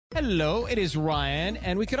Hello, it is Ryan,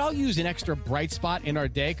 and we could all use an extra bright spot in our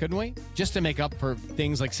day, couldn't we? Just to make up for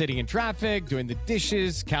things like sitting in traffic, doing the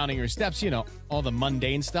dishes, counting your steps, all the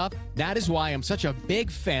mundane stuff. That is why I'm such a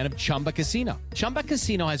big fan of Chumba Casino. Chumba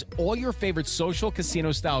Casino has all your favorite social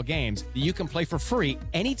casino-style games that you can play for free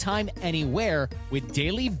anytime, anywhere with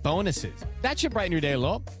daily bonuses. That should brighten your day a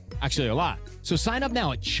little. Actually, a lot. So sign up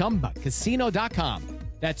now at ChumbaCasino.com.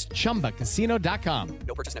 That's ChumbaCasino.com.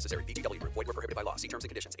 No purchase necessary. VGW Group. Void where prohibited by law. See terms and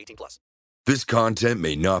conditions. 18+. This content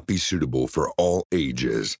may not be suitable for all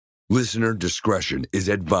ages. Listener discretion is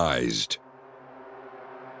advised.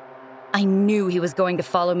 I knew he was going to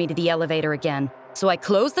follow me to the elevator again, so I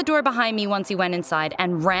closed the door behind me once he went inside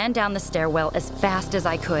and ran down the stairwell as fast as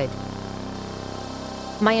I could.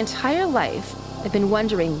 My entire life, I've been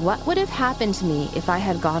wondering what would have happened to me if I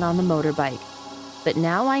had gone on the motorbike. But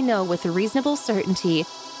now I know with a reasonable certainty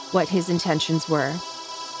what his intentions were.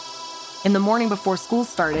 In the morning before school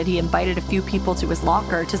started, he invited a few people to his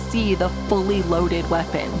locker to see the fully loaded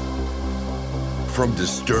weapon. From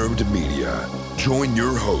Disturbed Media, join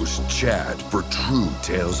your host, Chad, for true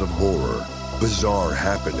tales of horror, bizarre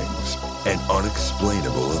happenings, and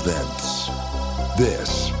unexplainable events.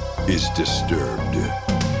 This is Disturbed.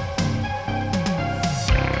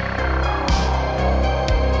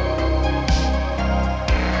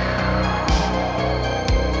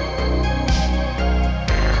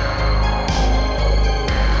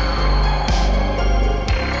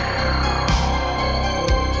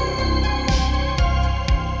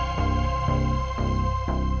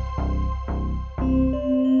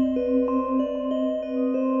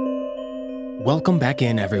 Welcome back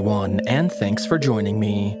in, everyone, and thanks for joining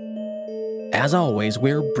me. As always,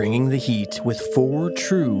 we're bringing the heat with 4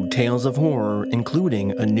 true tales of horror,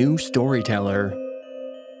 including a new storyteller.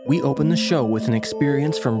 We open the show with an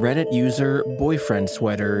experience from Reddit user Boyfriend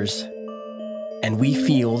Sweaters. And we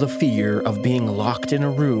feel the fear of being locked in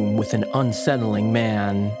a room with an unsettling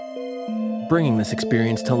man. Bringing this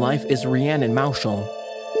experience to life is Rhiannon Mauschel.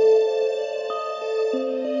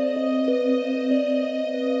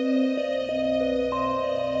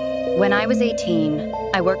 When I was 18,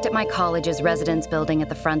 I worked at my college's residence building at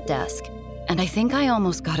the front desk, and I think I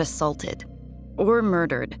almost got assaulted. Or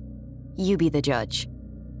murdered. You be the judge.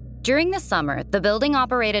 During the summer, the building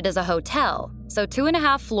operated as a hotel, so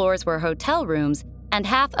 2.5 floors were hotel rooms, and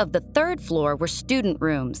half of the 3rd floor were student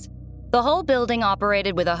rooms. The whole building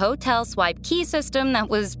operated with a hotel swipe key system that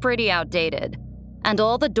was pretty outdated, and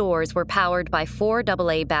all the doors were powered by 4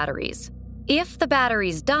 AA batteries. If the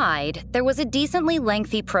batteries died, there was a decently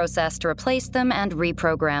lengthy process to replace them and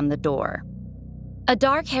reprogram the door. A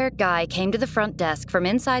dark-haired guy came to the front desk from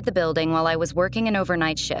inside the building while I was working an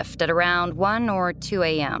overnight shift at around 1 or 2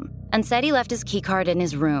 a.m. and said he left his keycard in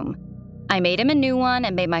his room. I made him a new one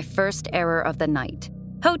and made my first error of the night.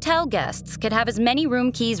 Hotel guests could have as many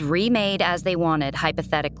room keys remade as they wanted,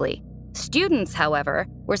 hypothetically. Students, however,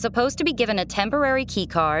 were supposed to be given a temporary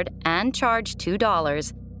keycard and charged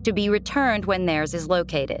 $2 to be returned when theirs is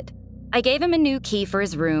located. I gave him a new key for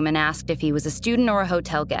his room and asked if he was a student or a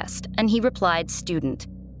hotel guest, and he replied student.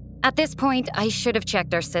 At this point, I should have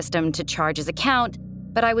checked our system to charge his account,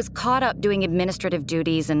 but I was caught up doing administrative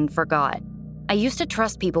duties and forgot. I used to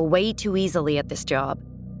trust people way too easily at this job,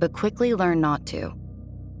 but quickly learned not to.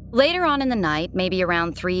 Later on in the night, maybe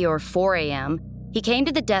around 3 or 4 a.m., he came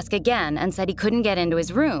to the desk again and said he couldn't get into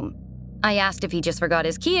his room. I asked if he just forgot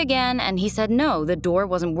his key again, and he said no, the door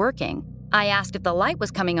wasn't working. I asked if the light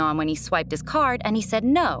was coming on when he swiped his card, and he said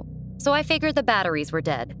no, so I figured the batteries were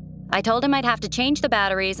dead. I told him I'd have to change the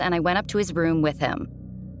batteries, and I went up to his room with him.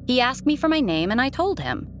 He asked me for my name, and I told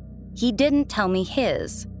him. He didn't tell me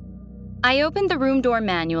his. I opened the room door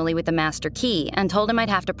manually with the master key and told him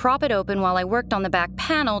I'd have to prop it open while I worked on the back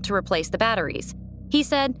panel to replace the batteries. He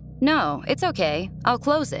said, "No, it's okay, I'll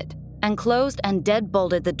close it," and closed and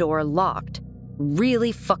deadbolted the door locked.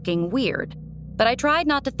 Really fucking weird. But I tried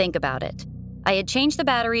not to think about it. I had changed the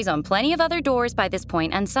batteries on plenty of other doors by this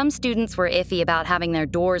point, and some students were iffy about having their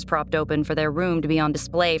doors propped open for their room to be on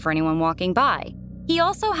display for anyone walking by. He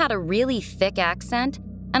also had a really thick accent,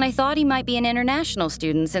 and I thought he might be an international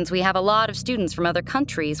student since we have a lot of students from other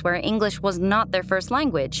countries where English was not their first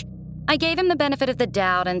language. I gave him the benefit of the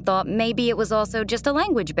doubt and thought maybe it was also just a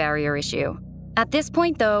language barrier issue. At this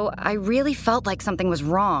point, though, I really felt like something was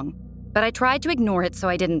wrong, but I tried to ignore it so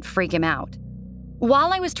I didn't freak him out.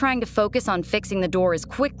 While I was trying to focus on fixing the door as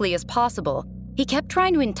quickly as possible, he kept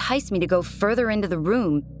trying to entice me to go further into the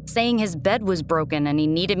room, saying his bed was broken and he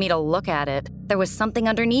needed me to look at it. There was something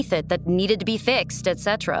underneath it that needed to be fixed,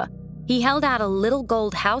 etc. He held out a little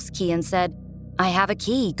gold house key and said, "I have a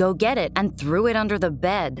key, go get it," and threw it under the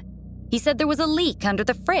bed. He said there was a leak under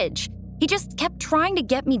the fridge. He just kept trying to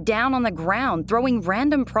get me down on the ground, throwing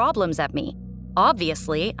random problems at me.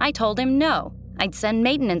 Obviously, I told him no. I'd send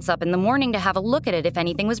maintenance up in the morning to have a look at it if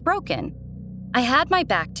anything was broken. I had my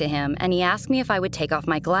back to him, and he asked me if I would take off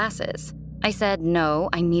my glasses. I said no,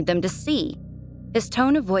 I need them to see. His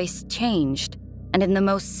tone of voice changed, and in the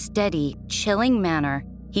most steady, chilling manner,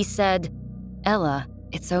 he said, "Ella,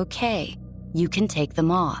 it's okay. You can take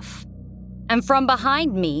them off." And from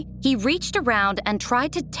behind me, he reached around and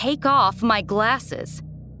tried to take off my glasses.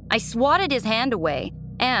 I swatted his hand away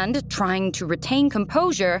and, trying to retain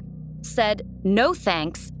composure, said, "No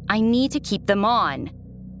thanks, I need to keep them on."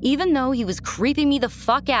 Even though he was creeping me the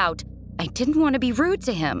fuck out, I didn't want to be rude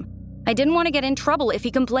to him. I didn't want to get in trouble if he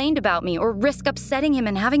complained about me or risk upsetting him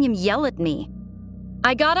and having him yell at me.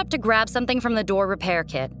 I got up to grab something from the door repair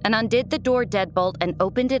kit and undid the door deadbolt and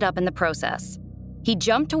opened it up in the process. He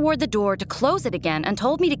jumped toward the door to close it again and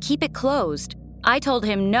told me to keep it closed. I told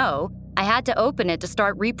him no, I had to open it to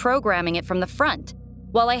start reprogramming it from the front.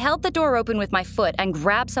 While I held the door open with my foot and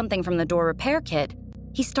grabbed something from the door repair kit,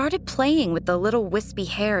 he started playing with the little wispy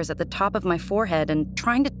hairs at the top of my forehead and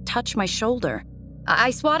trying to touch my shoulder.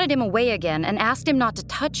 I swatted him away again and asked him not to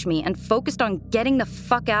touch me and focused on getting the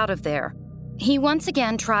fuck out of there. He once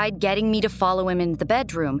again tried getting me to follow him into the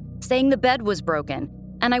bedroom, saying the bed was broken,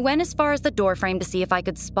 and I went as far as the doorframe to see if I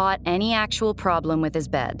could spot any actual problem with his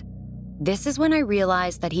bed. This is when I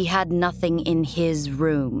realized that he had nothing in his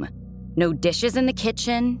room. No dishes in the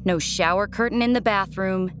kitchen, no shower curtain in the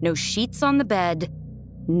bathroom, no sheets on the bed,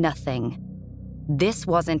 nothing. This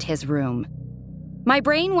wasn't his room. My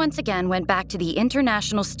brain once again went back to the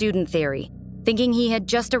international student theory, thinking he had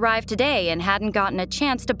just arrived today and hadn't gotten a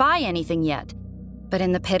chance to buy anything yet. But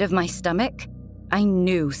in the pit of my stomach, I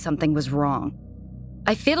knew something was wrong.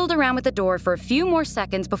 I fiddled around with the door for a few more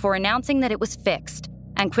seconds before announcing that it was fixed,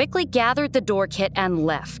 and quickly gathered the door kit and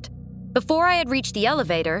left. Before I had reached the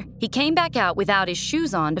elevator, he came back out without his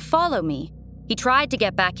shoes on to follow me. He tried to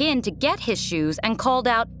get back in to get his shoes and called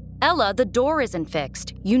out, "Ella, the door isn't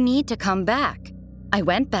fixed. You need to come back." I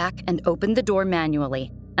went back and opened the door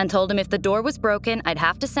manually and told him if the door was broken, I'd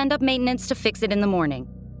have to send up maintenance to fix it in the morning.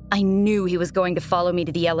 I knew he was going to follow me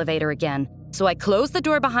to the elevator again, so I closed the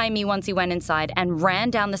door behind me once he went inside and ran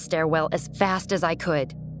down the stairwell as fast as I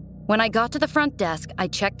could. When I got to the front desk, I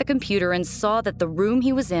checked the computer and saw that the room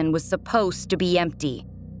he was in was supposed to be empty.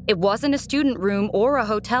 It wasn't a student room or a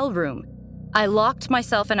hotel room. I locked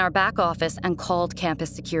myself in our back office and called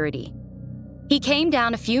campus security. He came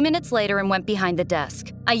down a few minutes later and went behind the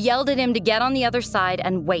desk. I yelled at him to get on the other side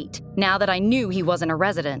and wait, now that I knew he wasn't a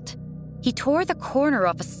resident. He tore the corner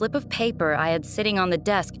off a slip of paper I had sitting on the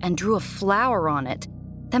desk and drew a flower on it,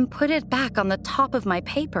 then put it back on the top of my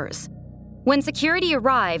papers. When security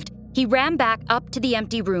arrived, he ran back up to the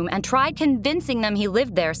empty room and tried convincing them he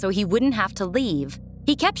lived there so he wouldn't have to leave.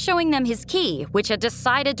 He kept showing them his key, which had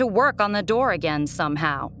decided to work on the door again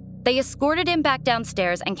somehow. They escorted him back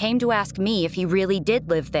downstairs and came to ask me if he really did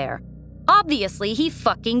live there. Obviously, he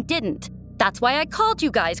fucking didn't. That's why I called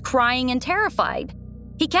you guys crying and terrified.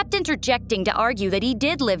 He kept interjecting to argue that he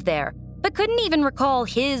did live there, but couldn't even recall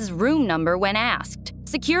his room number when asked.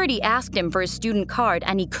 Security asked him for his student card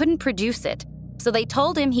and he couldn't produce it, so they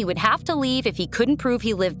told him he would have to leave if he couldn't prove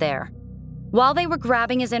he lived there. While they were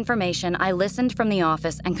grabbing his information, I listened from the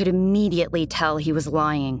office and could immediately tell he was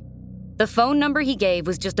lying. The phone number he gave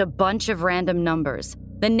was just a bunch of random numbers.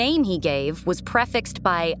 The name he gave was prefixed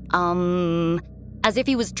by, as if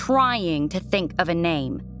he was trying to think of a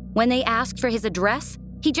name. When they asked for his address,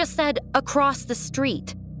 he just said, across the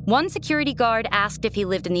street. One security guard asked if he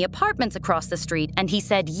lived in the apartments across the street, and he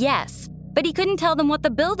said yes, but he couldn't tell them what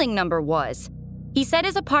the building number was. He said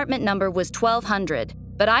his apartment number was 1200,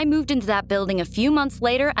 but I moved into that building a few months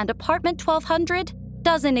later, and apartment 1200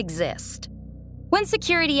 doesn't exist. When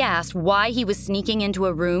security asked why he was sneaking into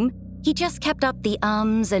a room, he just kept up the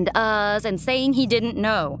ums and uhs and saying he didn't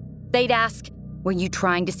know. They'd ask, "Were you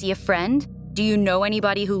trying to see a friend? Do you know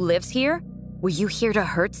anybody who lives here? Were you here to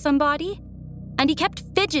hurt somebody?" And he kept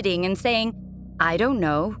fidgeting and saying, "I don't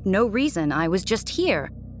know, no reason, I was just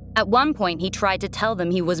here." At one point, he tried to tell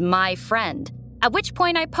them he was my friend, at which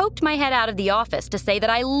point I poked my head out of the office to say that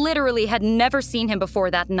I literally had never seen him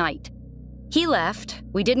before that night. He left.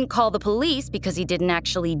 We didn't call the police because he didn't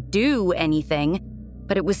actually do anything,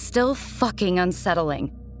 but it was still fucking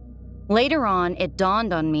unsettling. Later on, it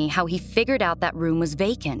dawned on me how he figured out that room was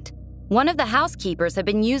vacant. One of the housekeepers had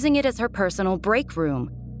been using it as her personal break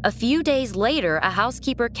room. A few days later, a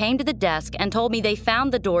housekeeper came to the desk and told me they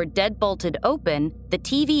found the door dead-bolted open, the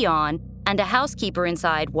TV on, and a housekeeper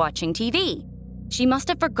inside watching TV. She must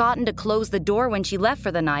have forgotten to close the door when she left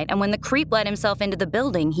for the night, and when the creep let himself into the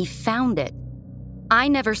building, he found it. I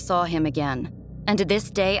never saw him again, and to this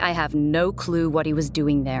day, I have no clue what he was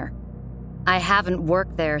doing there. I haven't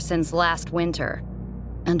worked there since last winter,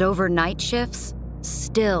 and overnight shifts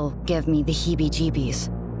still give me the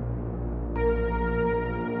heebie-jeebies.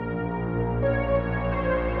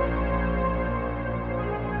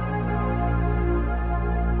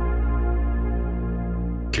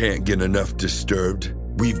 Can't get enough Disturbed?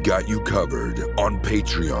 We've got you covered on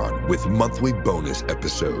Patreon with monthly bonus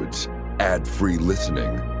episodes, ad-free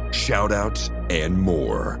listening, shout-outs, and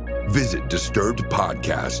more. Visit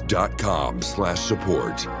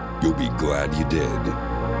disturbedpodcast.com/support. You'll be glad you did.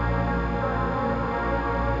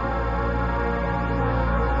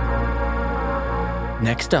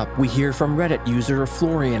 Next up, we hear from Reddit user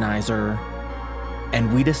Florianizer,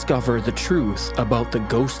 and we discover the truth about the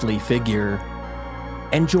ghostly figure.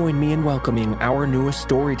 And join me in welcoming our newest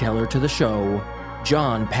storyteller to the show,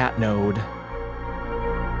 John Patnode.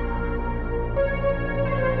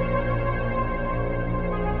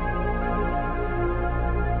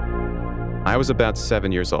 I was about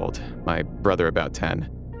 7 years old, my brother about 10.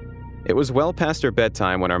 It was well past our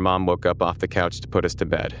bedtime when our mom woke up off the couch to put us to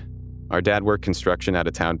bed. Our dad worked construction out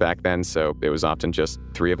of town back then, so it was often just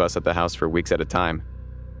 3 of us at the house for weeks at a time.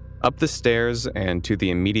 Up the stairs and to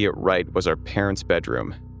the immediate right was our parents'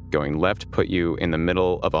 bedroom. Going left put you in the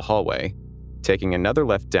middle of a hallway. Taking another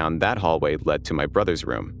left down that hallway led to my brother's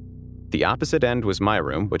room. The opposite end was my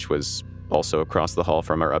room, which was also across the hall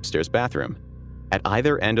from our upstairs bathroom. At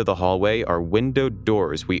either end of the hallway are windowed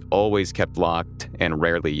doors we always kept locked and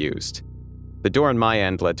rarely used. The door on my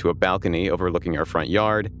end led to a balcony overlooking our front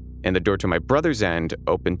yard, and the door to my brother's end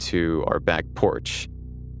opened to our back porch.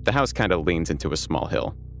 The house kind of leans into a small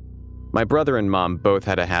hill. My brother and mom both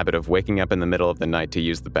had a habit of waking up in the middle of the night to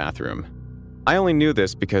use the bathroom. I only knew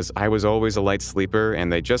this because I was always a light sleeper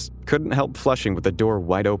and they just couldn't help flushing with the door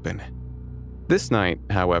wide open. This night,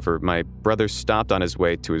 however, my brother stopped on his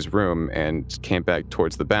way to his room and came back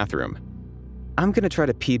towards the bathroom. I'm gonna try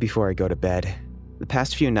to pee before I go to bed. The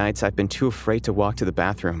past few nights I've been too afraid to walk to the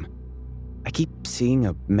bathroom. I keep seeing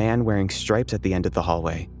a man wearing stripes at the end of the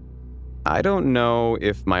hallway. I don't know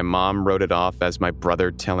if my mom wrote it off as my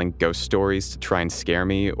brother telling ghost stories to try and scare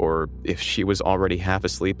me, or if she was already half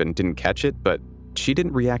asleep and didn't catch it, but she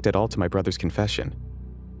didn't react at all to my brother's confession.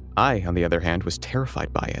 I, on the other hand, was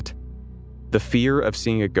terrified by it. The fear of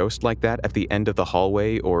seeing a ghost like that at the end of the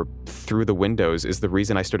hallway or through the windows is the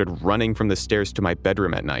reason I started running from the stairs to my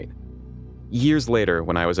bedroom at night. Years later,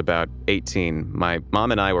 when I was about 18, my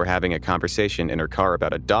mom and I were having a conversation in her car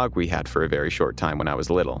about a dog we had for a very short time when I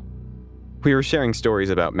was little. We were sharing stories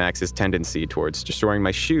about Max's tendency towards destroying my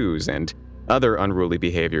shoes and other unruly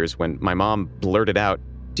behaviors when my mom blurted out,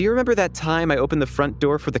 "Do you remember that time I opened the front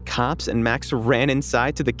door for the cops and Max ran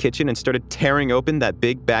inside to the kitchen and started tearing open that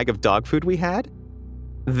big bag of dog food we had?"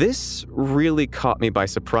 This really caught me by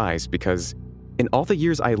surprise because in all the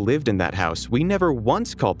years I lived in that house, we never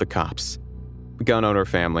once called the cops. Gun owner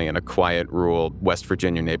family in a quiet, rural West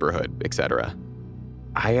Virginia neighborhood, etc.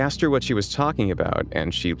 I asked her what she was talking about,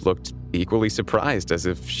 and she looked equally surprised as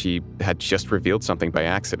if she had just revealed something by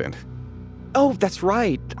accident. "Oh, that's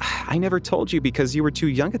right. I never told you because you were too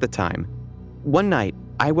young at the time. One night,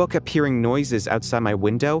 I woke up hearing noises outside my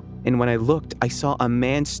window, and when I looked, I saw a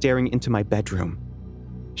man staring into my bedroom."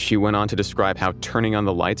 She went on to describe how turning on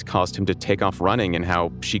the lights caused him to take off running and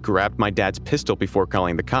how she grabbed my dad's pistol before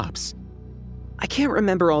calling the cops. I can't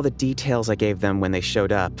remember all the details I gave them when they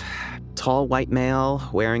showed up. Tall white male,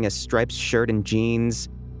 wearing a striped shirt and jeans,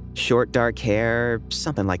 short dark hair,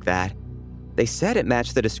 something like that. They said it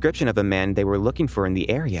matched the description of a man they were looking for in the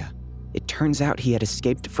area. It turns out he had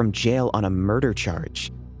escaped from jail on a murder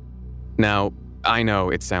charge. Now, I know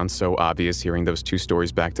it sounds so obvious hearing those two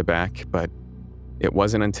stories back to back, but it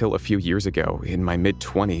wasn't until a few years ago, in my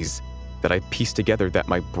mid-20s, that I pieced together that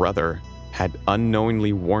my brother had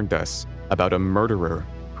unknowingly warned us about a murderer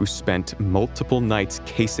who spent multiple nights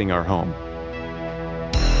casing our home.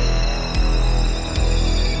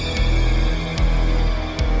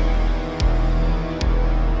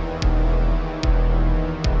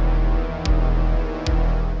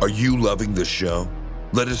 Are you loving the show?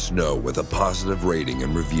 Let us know with a positive rating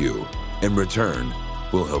and review. In return,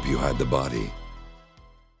 we'll help you hide the body.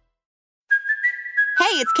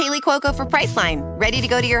 Hey, it's Kaylee Cuoco for Priceline. Ready to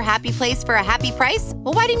go to your happy place for a happy price?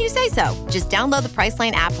 Well, why didn't you say so? Just download the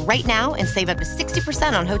Priceline app right now and save up to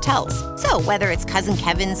 60% on hotels. So whether it's Cousin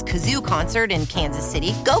Kevin's Kazoo Concert in Kansas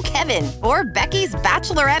City, go Kevin, or Becky's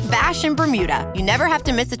Bachelorette Bash in Bermuda, you never have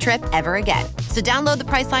to miss a trip ever again. So download the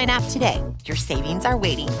Priceline app today. Your savings are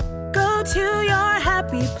waiting. Go Go to your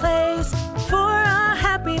happy place for a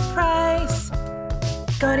happy price.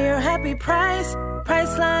 Go to your happy price,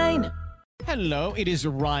 Priceline. Hello, it is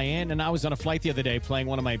Ryan, and I was on a flight the other day playing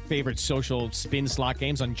one of my favorite social spin slot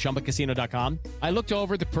games on ChumbaCasino.com. I looked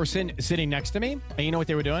over at the person sitting next to me, and you know what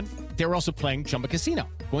they were doing? They were also playing Chumba Casino.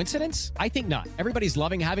 Coincidence? I think not. Everybody's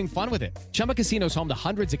loving having fun with it. Chumba Casino is home to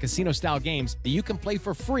hundreds of casino-style games that you can play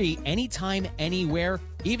for free anytime, anywhere,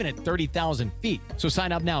 even at 30,000 feet. So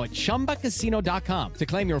sign up now at ChumbaCasino.com to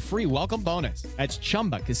claim your free welcome bonus. That's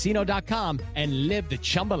ChumbaCasino.com and live the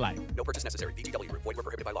Chumba life. No purchase necessary. VGW. Void where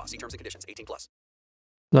prohibited by law. See terms and conditions. 18+.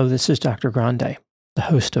 Hello, this is Dr. Grande, the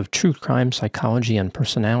host of True Crime Psychology and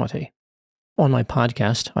Personality. On my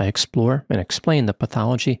podcast, I explore and explain the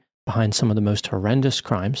pathology behind some of the most horrendous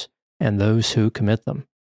crimes and those who commit them.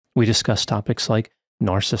 We discuss topics like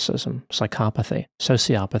narcissism, psychopathy,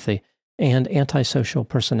 sociopathy, and antisocial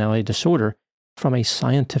personality disorder from a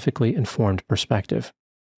scientifically informed perspective.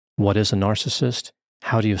 What is a narcissist?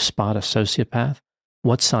 How do you spot a sociopath?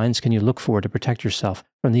 What signs can you look for to protect yourself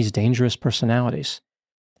from these dangerous personalities?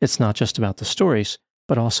 It's not just about the stories,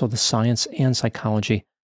 but also the science and psychology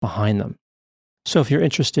behind them. So if you're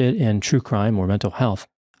interested in true crime or mental health,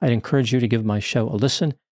 I'd encourage you to give my show a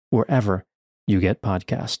listen wherever you get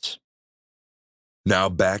podcasts. Now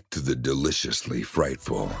back to the deliciously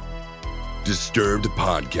frightful Disturbed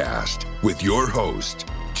Podcast with your host,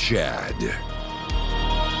 Chad.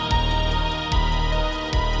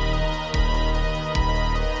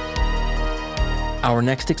 Our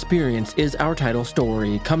next experience is our title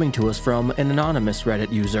story, coming to us from an anonymous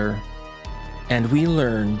Reddit user. And we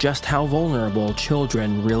learn just how vulnerable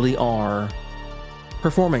children really are.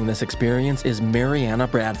 Performing this experience is Mariana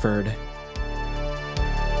Bradford.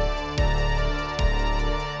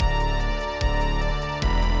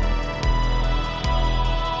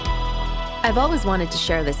 I've always wanted to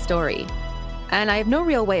share this story, and I have no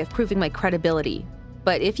real way of proving my credibility.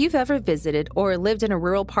 But if you've ever visited or lived in a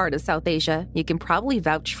rural part of South Asia, you can probably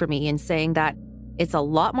vouch for me in saying that it's a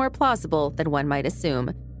lot more plausible than one might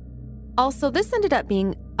assume. Also, this ended up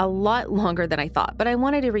being a lot longer than I thought, but I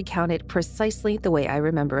wanted to recount it precisely the way I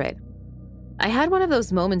remember it. I had one of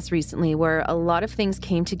those moments recently where a lot of things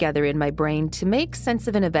came together in my brain to make sense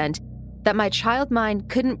of an event that my child mind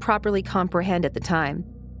couldn't properly comprehend at the time.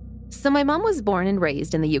 So my mom was born and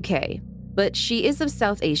raised in the UK, but she is of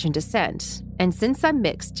South Asian descent, and since I'm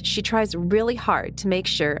mixed, she tries really hard to make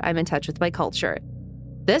sure I'm in touch with my culture.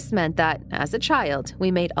 This meant that, as a child, we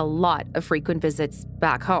made a lot of frequent visits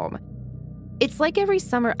back home. It's like every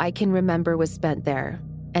summer I can remember was spent there,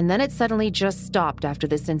 and then it suddenly just stopped after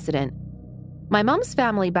this incident. My mom's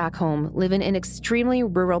family back home live in an extremely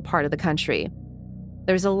rural part of the country.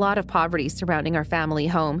 There's a lot of poverty surrounding our family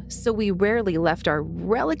home, so we rarely left our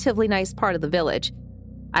relatively nice part of the village.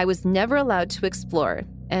 I was never allowed to explore,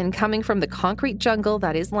 and coming from the concrete jungle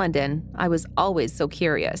that is London, I was always so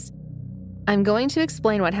curious. I'm going to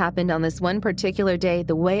explain what happened on this one particular day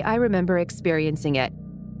the way I remember experiencing it,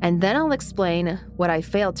 and then I'll explain what I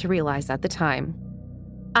failed to realize at the time.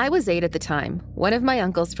 I was 8 at the time. One of my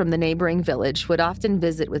uncles from the neighboring village would often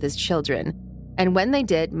visit with his children, and when they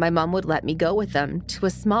did, my mom would let me go with them to a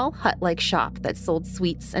small hut-like shop that sold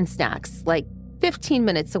sweets and snacks, like 15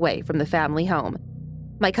 minutes away from the family home.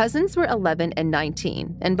 My cousins were 11 and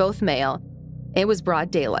 19, and both male. It was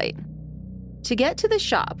broad daylight. To get to the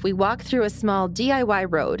shop, we walked through a small DIY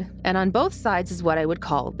road, and on both sides is what I would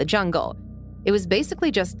call the jungle. It was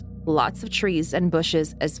basically just lots of trees and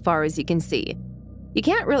bushes as far as you can see. You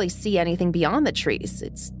can't really see anything beyond the trees.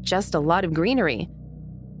 It's just a lot of greenery.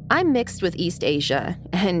 I'm mixed with East Asia,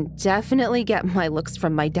 and definitely get my looks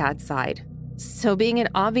from my dad's side. So being an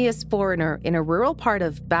obvious foreigner in a rural part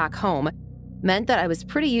of back home meant that I was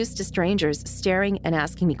pretty used to strangers staring and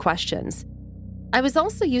asking me questions. I was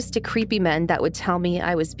also used to creepy men that would tell me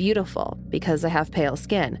I was beautiful because I have pale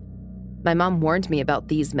skin. My mom warned me about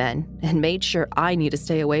these men and made sure I need to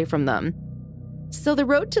stay away from them. So the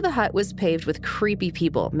road to the hut was paved with creepy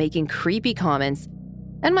people making creepy comments,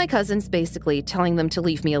 and my cousins basically telling them to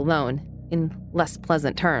leave me alone in less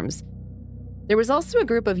pleasant terms. There was also a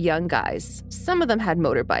group of young guys. Some of them had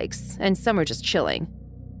motorbikes, and some were just chilling.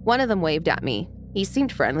 One of them waved at me. He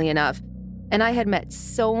seemed friendly enough, and I had met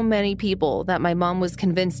so many people that my mom was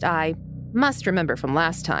convinced I must remember from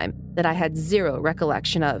last time that I had zero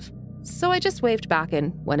recollection of. So I just waved back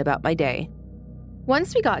and went about my day.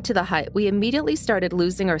 Once we got to the hut, we immediately started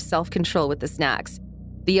losing our self-control with the snacks.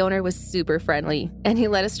 The owner was super friendly, and he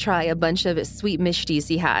let us try a bunch of sweet mishtis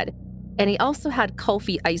he had. And he also had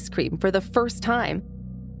kulfi ice cream for the first time.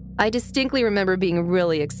 I distinctly remember being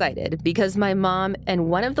really excited because my mom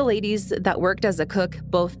and one of the ladies that worked as a cook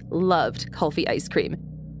both loved Kulfi ice cream.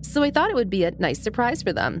 So I thought it would be a nice surprise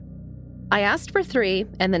for them. I asked for 3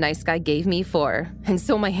 and the nice guy gave me 4. And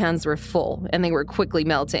so my hands were full and they were quickly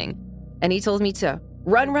melting. And he told me to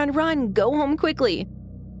run, go home quickly.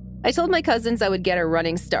 I told my cousins I would get a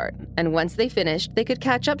running start. And once they finished, they could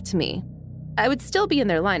catch up to me. I would still be in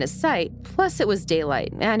their line of sight, plus it was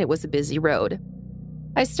daylight and it was a busy road.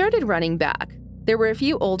 I started running back. There were a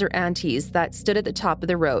few older aunties that stood at the top of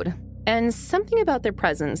the road, and something about their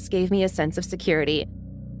presence gave me a sense of security.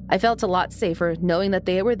 I felt a lot safer knowing that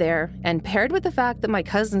they were there, and paired with the fact that my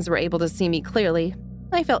cousins were able to see me clearly,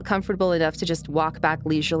 I felt comfortable enough to just walk back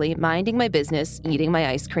leisurely, minding my business, eating my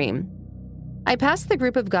ice cream. I passed the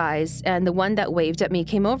group of guys, and the one that waved at me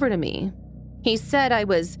came over to me. He said I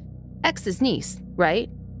was X's niece, right?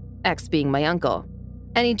 X being my uncle.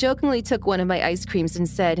 And he jokingly took one of my ice creams and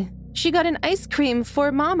said, "She got an ice cream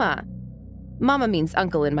for Mama." Mama means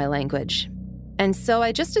uncle in my language. And so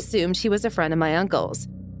I just assumed he was a friend of my uncle's.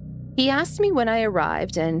 He asked me when I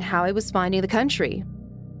arrived and how I was finding the country.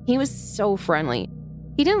 He was so friendly.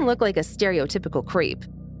 He didn't look like a stereotypical creep.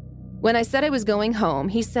 When I said I was going home,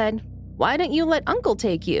 he said, "Why don't you let Uncle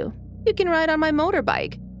take you? You can ride on my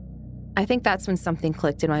motorbike." I think that's when something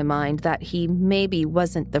clicked in my mind that he maybe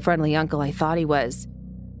wasn't the friendly uncle I thought he was.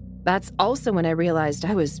 That's also when I realized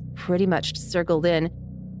I was pretty much circled in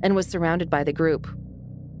and was surrounded by the group.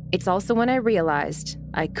 It's also when I realized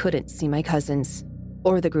I couldn't see my cousins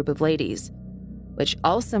or the group of ladies, which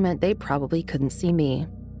also meant they probably couldn't see me.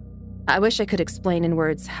 I wish I could explain in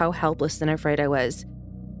words how helpless and afraid I was.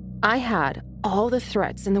 I had all the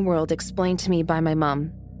threats in the world explained to me by my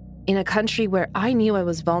mom, in a country where I knew I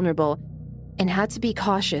was vulnerable and had to be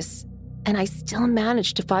cautious, and I still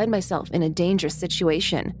managed to find myself in a dangerous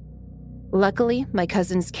situation. Luckily, my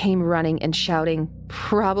cousins came running and shouting,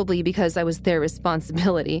 probably because I was their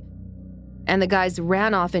responsibility, and the guys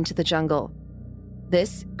ran off into the jungle.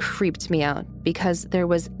 This creeped me out because there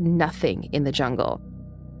was nothing in the jungle.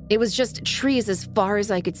 It was just trees as far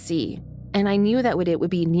as I could see, and I knew that it would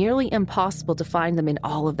be nearly impossible to find them in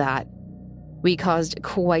all of that. We caused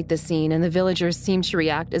quite the scene, and the villagers seemed to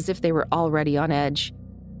react as if they were already on edge.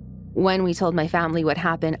 When we told my family what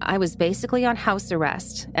happened, I was basically on house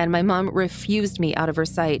arrest, and my mom refused me out of her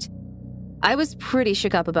sight. I was pretty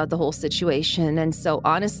shook up about the whole situation, and so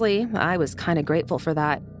honestly, I was kind of grateful for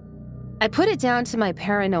that. I put it down to my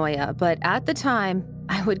paranoia, but at the time,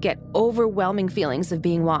 I would get overwhelming feelings of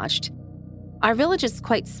being watched. Our village is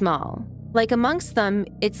quite small. Like amongst them,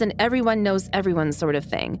 it's an everyone knows everyone sort of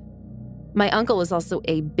thing. My uncle is also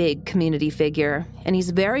a big community figure, and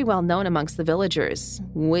he's very well known amongst the villagers,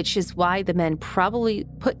 which is why the men probably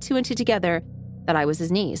put 2 and 2 together that I was his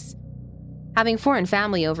niece. Having foreign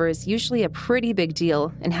family over is usually a pretty big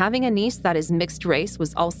deal, and having a niece that is mixed race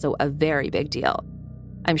was also a very big deal.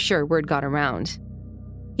 I'm sure word got around.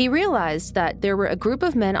 He realized that there were a group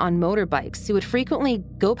of men on motorbikes who would frequently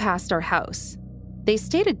go past our house. They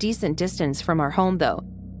stayed a decent distance from our home, though,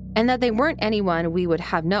 and that they weren't anyone we would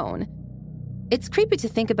have known. It's creepy to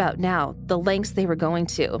think about now, the lengths they were going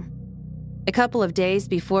to. A couple of days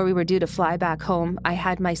before we were due to fly back home, I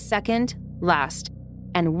had my second, last,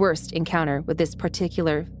 and worst encounter with this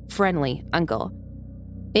particular friendly uncle.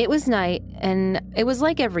 It was night, and it was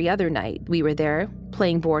like every other night we were there,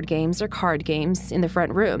 playing board games or card games in the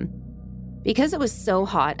front room. Because it was so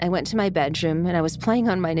hot, I went to my bedroom and I was playing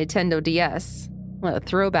on my Nintendo DS. What a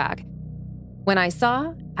throwback. When I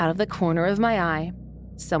saw, out of the corner of my eye,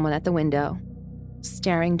 someone at the window,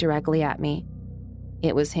 staring directly at me.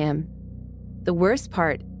 It was him. The worst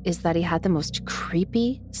part is that he had the most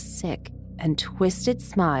creepy, sick, and twisted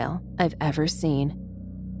smile I've ever seen.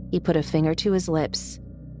 He put a finger to his lips,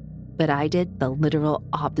 but I did the literal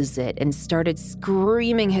opposite and started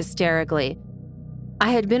screaming hysterically.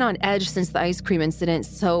 I had been on edge since the ice cream incident,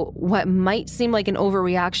 so what might seem like an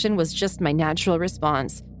overreaction was just my natural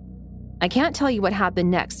response. I can't tell you what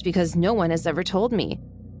happened next because no one has ever told me.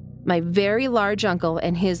 My very large uncle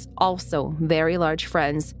and his also very large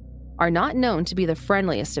friends are not known to be the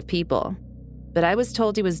friendliest of people, but I was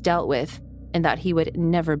told he was dealt with and that he would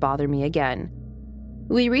never bother me again.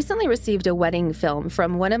 We recently received a wedding film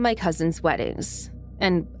from one of my cousin's weddings,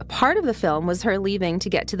 and a part of the film was her leaving to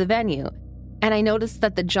get to the venue, and I noticed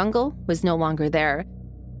that the jungle was no longer there.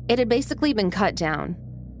 It had basically been cut down.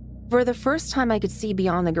 For the first time I could see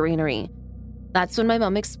beyond the greenery. That's when my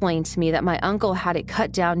mom explained to me that my uncle had it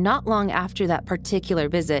cut down not long after that particular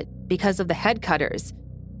visit because of the head cutters.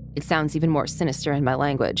 It sounds even more sinister in my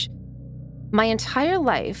language. My entire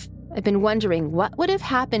life, I've been wondering what would have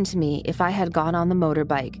happened to me if I had gone on the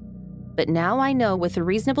motorbike, but now I know with a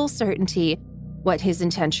reasonable certainty what his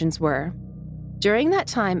intentions were. During that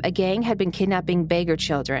time, a gang had been kidnapping beggar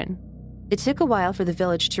children. It took a while for the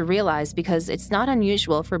village to realize because it's not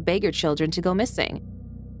unusual for beggar children to go missing.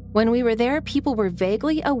 When we were there, people were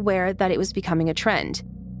vaguely aware that it was becoming a trend.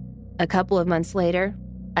 A couple of months later,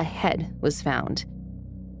 a head was found.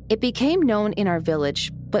 It became known in our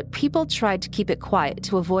village, but people tried to keep it quiet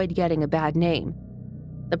to avoid getting a bad name.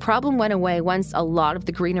 The problem went away once a lot of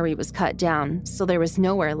the greenery was cut down, so there was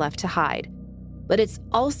nowhere left to hide. But it's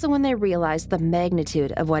also when they realized the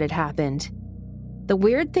magnitude of what had happened. The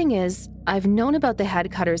weird thing is, I've known about the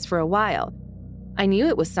head cutters for a while. I knew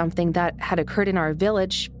it was something that had occurred in our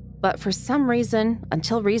village, but for some reason,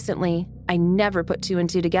 until recently, I never put two and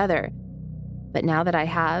two together. But now that I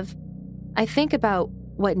have, I think about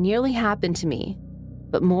what nearly happened to me,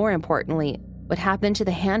 but more importantly, what happened to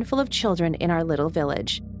the handful of children in our little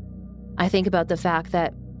village. I think about the fact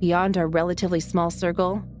that beyond our relatively small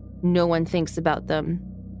circle, no one thinks about them.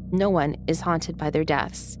 No one is haunted by their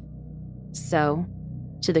deaths. So,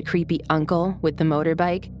 to the creepy uncle with the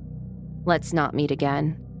motorbike, let's not meet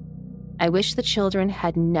again. I wish the children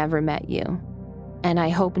had never met you, and I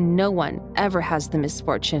hope no one ever has the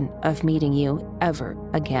misfortune of meeting you ever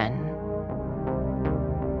again.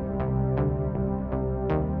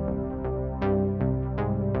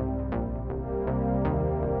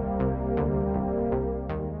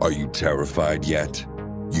 Are you terrified yet?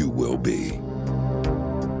 You will be.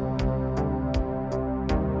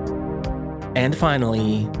 And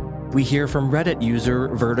finally, we hear from Reddit user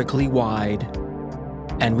Vertically Wide,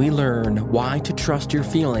 and we learn why to trust your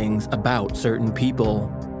feelings about certain people.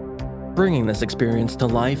 Bringing this experience to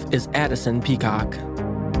life is Addison Peacock.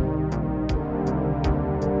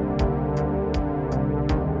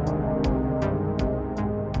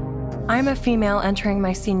 I'm a female entering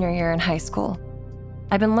my senior year in high school.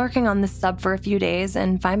 I've been lurking on this sub for a few days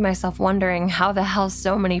and find myself wondering how the hell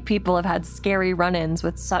so many people have had scary run-ins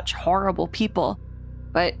with such horrible people.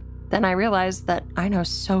 But then I realized that I know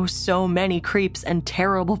so many creeps and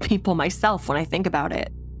terrible people myself when I think about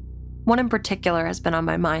it. One in particular has been on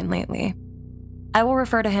my mind lately. I will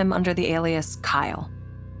refer to him under the alias Kyle.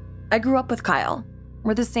 I grew up with Kyle.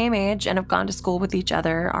 We're the same age and have gone to school with each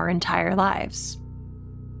other our entire lives.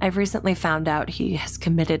 I've recently found out he has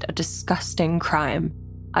committed a disgusting crime.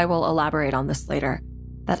 I will elaborate on this later,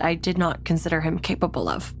 that I did not consider him capable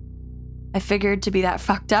of. I figured to be that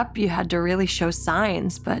fucked up, you had to really show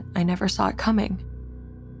signs, but I never saw it coming.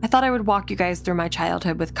 I thought I would walk you guys through my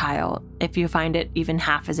childhood with Kyle, if you find it even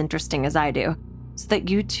half as interesting as I do, so that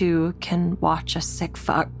you too can watch a sick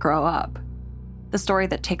fuck grow up. The story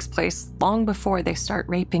that takes place long before they start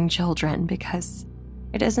raping children, because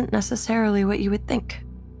it isn't necessarily what you would think.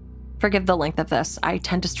 Forgive the length of this, I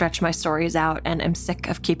tend to stretch my stories out and am sick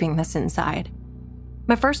of keeping this inside.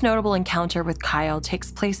 My first notable encounter with Kyle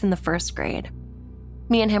takes place in the first grade.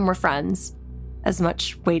 Me and him were friends, as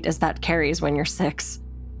much weight as that carries when you're 6.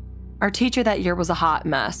 Our teacher that year was a hot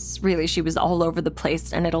mess. Really, she was all over the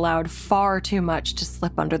place and it allowed far too much to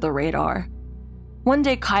slip under the radar. One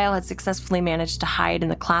day, Kyle had successfully managed to hide in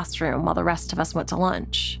the classroom while the rest of us went to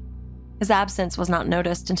lunch. His absence was not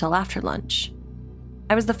noticed until after lunch.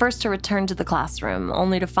 I was the first to return to the classroom,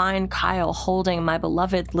 only to find Kyle holding my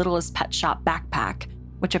beloved Littlest Pet Shop backpack,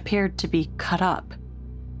 which appeared to be cut up.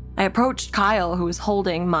 I approached Kyle, who was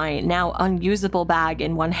holding my now unusable bag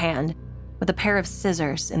in one hand, with a pair of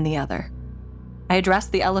scissors in the other. I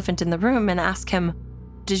addressed the elephant in the room and asked him,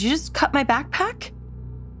 "Did you just cut my backpack?"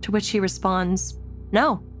 To which he responds,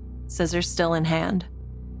 "No," scissors still in hand.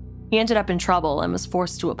 He ended up in trouble and was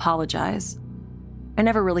forced to apologize. I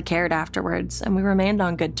never really cared afterwards, and we remained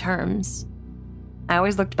on good terms. I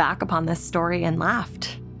always looked back upon this story and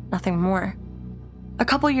laughed, nothing more. A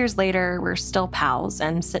couple years later, we're still pals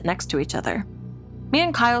and sit next to each other. Me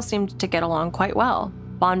and Kyle seemed to get along quite well,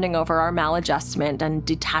 bonding over our maladjustment and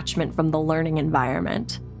detachment from the learning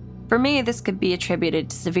environment. For me, this could be attributed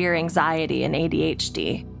to severe anxiety and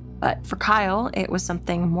ADHD, but for Kyle, it was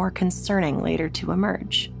something more concerning later to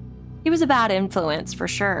emerge. He was a bad influence for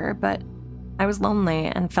sure, but I was lonely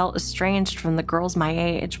and felt estranged from the girls my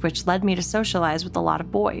age, which led me to socialize with a lot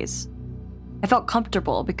of boys. I felt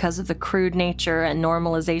comfortable because of the crude nature and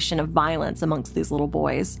normalization of violence amongst these little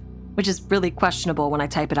boys, which is really questionable when I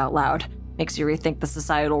type it out loud. Makes you rethink the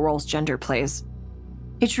societal roles gender plays.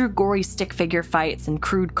 It drew gory stick figure fights and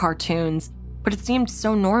crude cartoons, but it seemed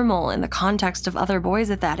so normal in the context of other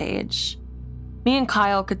boys at that age. Me and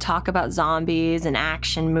Kyle could talk about zombies and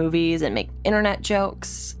action movies and make internet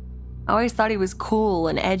jokes. I always thought he was cool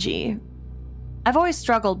and edgy. I've always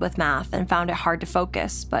struggled with math and found it hard to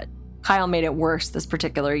focus, but Kyle made it worse this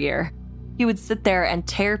particular year. He would sit there and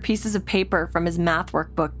tear pieces of paper from his math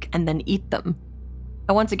workbook and then eat them.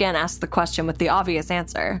 I once again asked the question with the obvious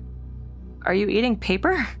answer. "Are you eating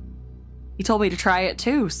paper?" He told me to try it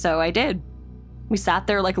too, so I did. We sat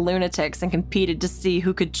there like lunatics and competed to see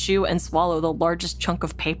who could chew and swallow the largest chunk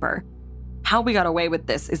of paper. How we got away with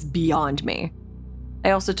this is beyond me.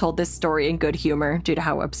 I also told this story in good humor due to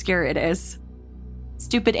how obscure it is.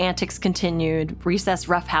 Stupid antics continued, recess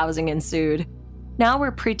roughhousing ensued. Now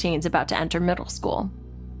we're preteens about to enter middle school.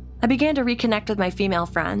 I began to reconnect with my female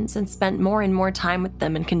friends and spent more and more time with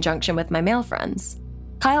them in conjunction with my male friends.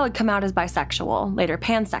 Kyle had come out as bisexual, later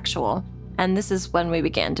pansexual, and this is when we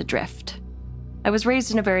began to drift. I was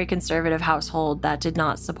raised in a very conservative household that did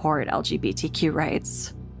not support LGBTQ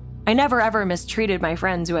rights. I never ever mistreated my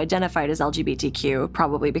friends who identified as LGBTQ,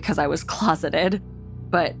 probably because I was closeted,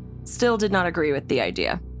 but still did not agree with the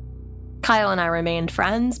idea. Kyle and I remained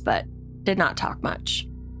friends, but did not talk much.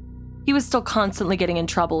 He was still constantly getting in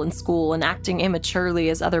trouble in school and acting immaturely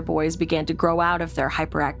as other boys began to grow out of their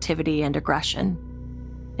hyperactivity and aggression.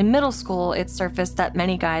 In middle school, it surfaced that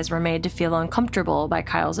many guys were made to feel uncomfortable by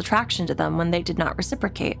Kyle's attraction to them when they did not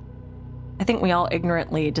reciprocate. I think we all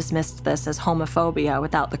ignorantly dismissed this as homophobia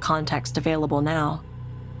without the context available now.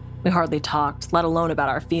 We hardly talked, let alone about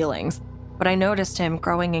our feelings, but I noticed him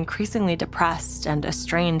growing increasingly depressed and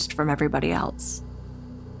estranged from everybody else.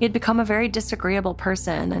 He had become a very disagreeable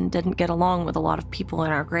person and didn't get along with a lot of people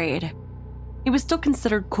in our grade. He was still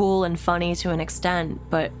considered cool and funny to an extent,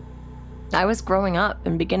 but I was growing up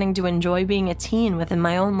and beginning to enjoy being a teen within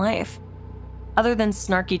my own life. Other than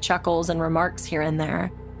snarky chuckles and remarks here and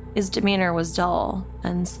there, his demeanor was dull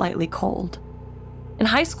and slightly cold. In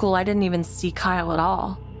high school, I didn't even see Kyle at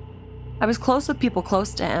all. I was close with people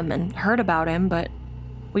close to him and heard about him, but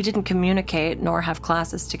we didn't communicate nor have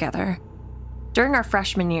classes together. During our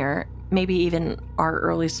freshman year, maybe even our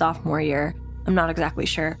early sophomore year, I'm not exactly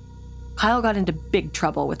sure, Kyle got into big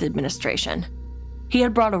trouble with administration. He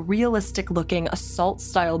had brought a realistic-looking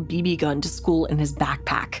assault-style BB gun to school in his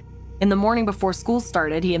backpack. In the morning before school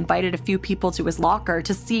started, he invited a few people to his locker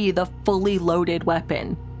to see the fully loaded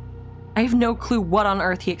weapon. I have no clue what on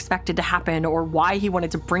earth he expected to happen or why he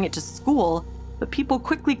wanted to bring it to school, but people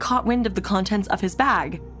quickly caught wind of the contents of his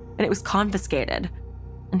bag, and it was confiscated,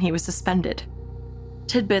 and he was suspended.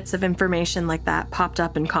 Tidbits of information like that popped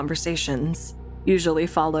up in conversations, usually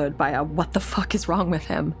followed by a "what the fuck is wrong with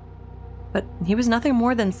him?" But he was nothing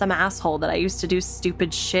more than some asshole that I used to do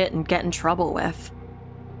stupid shit and get in trouble with.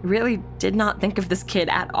 I really did not think of this kid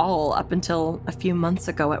at all up until a few months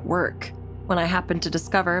ago at work, when I happened to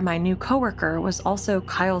discover my new coworker was also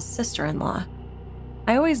Kyle's sister-in-law.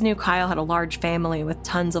 I always knew Kyle had a large family with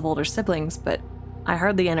tons of older siblings, but I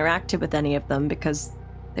hardly interacted with any of them because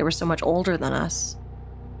they were so much older than us.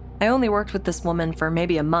 I only worked with this woman for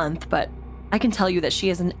maybe a month, but I can tell you that she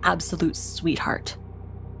is an absolute sweetheart.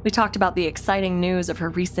 We talked about the exciting news of her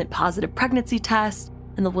recent positive pregnancy test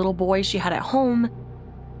and the little boy she had at home.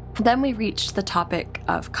 Then we reached the topic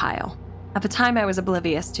of Kyle. At the time, I was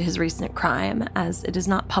oblivious to his recent crime, as it is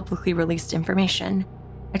not publicly released information.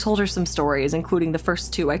 I told her some stories, including the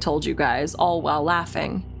first two I told you guys, all while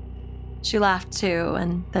laughing. She laughed too,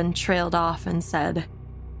 and then trailed off and said,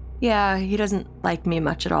 "Yeah, he doesn't like me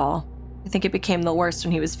much at all. I think it became the worst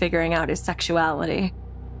when he was figuring out his sexuality."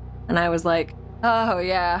 And I was like, "Oh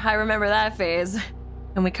yeah, I remember that phase."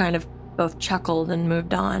 And we kind of both chuckled and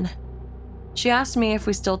moved on. She asked me if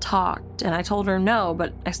we still talked, and I told her no,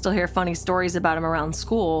 but I still hear funny stories about him around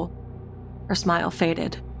school. Her smile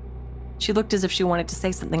faded. She looked as if she wanted to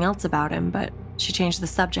say something else about him, but she changed the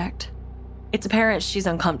subject. It's apparent she's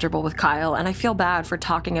uncomfortable with Kyle, and I feel bad for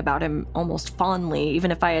talking about him almost fondly,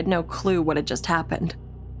 even if I had no clue what had just happened.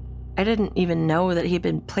 I didn't even know that he had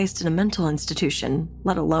been placed in a mental institution,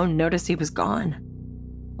 let alone notice he was gone.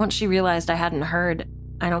 Once she realized I hadn't heard,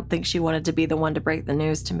 I don't think she wanted to be the one to break the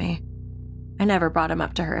news to me. I never brought him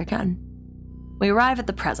up to her again. We arrive at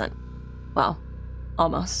the present. Well,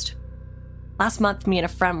 almost. Last month, me and a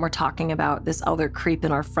friend were talking about this other creep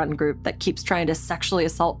in our friend group that keeps trying to sexually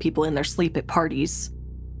assault people in their sleep at parties.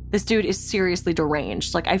 This dude is seriously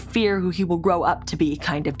deranged. Like, I fear who he will grow up to be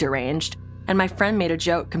kind of deranged. And my friend made a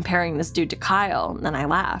joke comparing this dude to Kyle, and I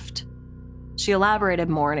laughed. She elaborated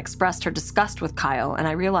more and expressed her disgust with Kyle, and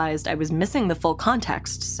I realized I was missing the full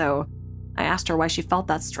context, so I asked her why she felt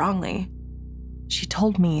that strongly. She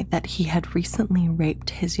told me that he had recently raped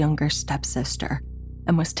his younger stepsister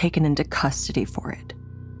and was taken into custody for it.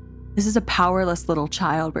 This is a powerless little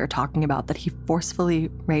child we're talking about that he forcefully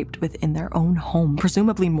raped within their own home,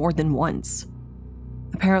 presumably more than once.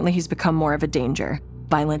 Apparently he's become more of a danger,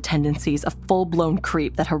 violent tendencies, a full-blown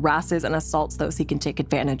creep that harasses and assaults those he can take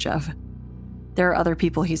advantage of. There are other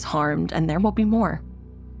people he's harmed, and there will be more.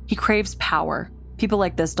 He craves power. People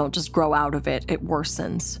like this don't just grow out of it, it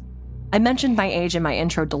worsens. I mentioned my age in my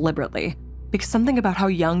intro deliberately, because something about how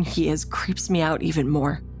young he is creeps me out even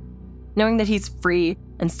more. Knowing that he's free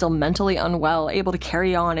and still mentally unwell, able to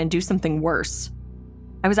carry on and do something worse.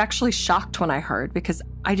 I was actually shocked when I heard, because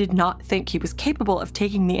I did not think he was capable of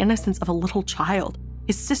taking the innocence of a little child,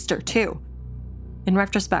 his sister too. In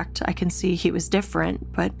retrospect, I can see he was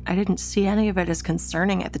different, but I didn't see any of it as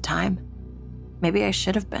concerning at the time. Maybe I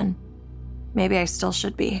should have been. Maybe I still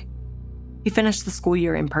should be. He finished the school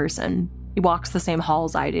year in person. He walks the same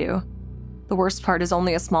halls I do. The worst part is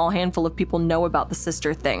only a small handful of people know about the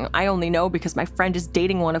sister thing. I only know because my friend is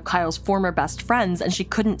dating one of Kyle's former best friends, and she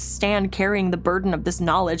couldn't stand carrying the burden of this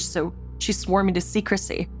knowledge, so she swore me to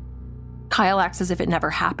secrecy. Kyle acts as if it never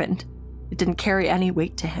happened. It didn't carry any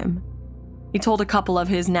weight to him. He told a couple of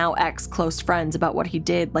his now ex-close friends about what he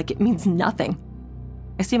did like it means nothing.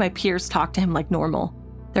 I see my peers talk to him like normal.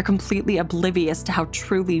 They're completely oblivious to how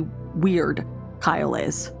truly weird Kyle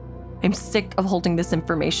is. I'm sick of holding this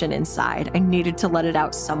information inside. I needed to let it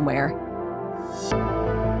out somewhere.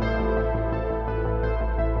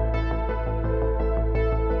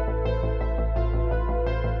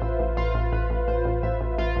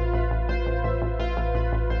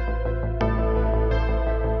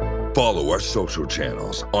 Follow our social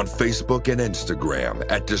channels on Facebook and Instagram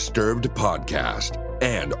at Disturbed Podcast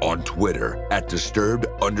and on Twitter at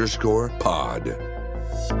Disturbed_pod.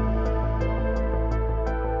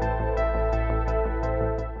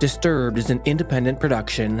 Disturbed is an independent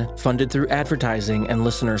production funded through advertising and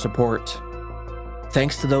listener support.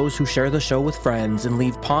 Thanks to those who share the show with friends and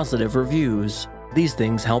leave positive reviews. These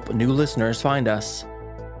things help new listeners find us.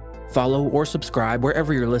 Follow or subscribe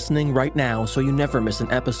wherever you're listening right now so you never miss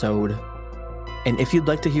an episode. And if you'd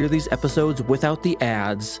like to hear these episodes without the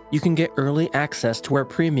ads, you can get early access to our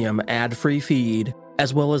premium ad-free feed,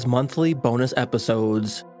 as well as monthly bonus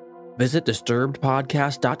episodes. Visit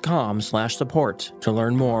disturbedpodcast.com/support to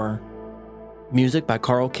learn more. Music by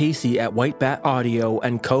Carl Casey at White Bat Audio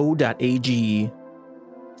and co.ag.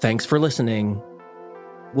 Thanks for listening.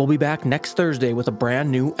 We'll be back next Thursday with a brand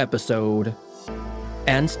new episode.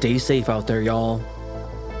 And stay safe out there, y'all.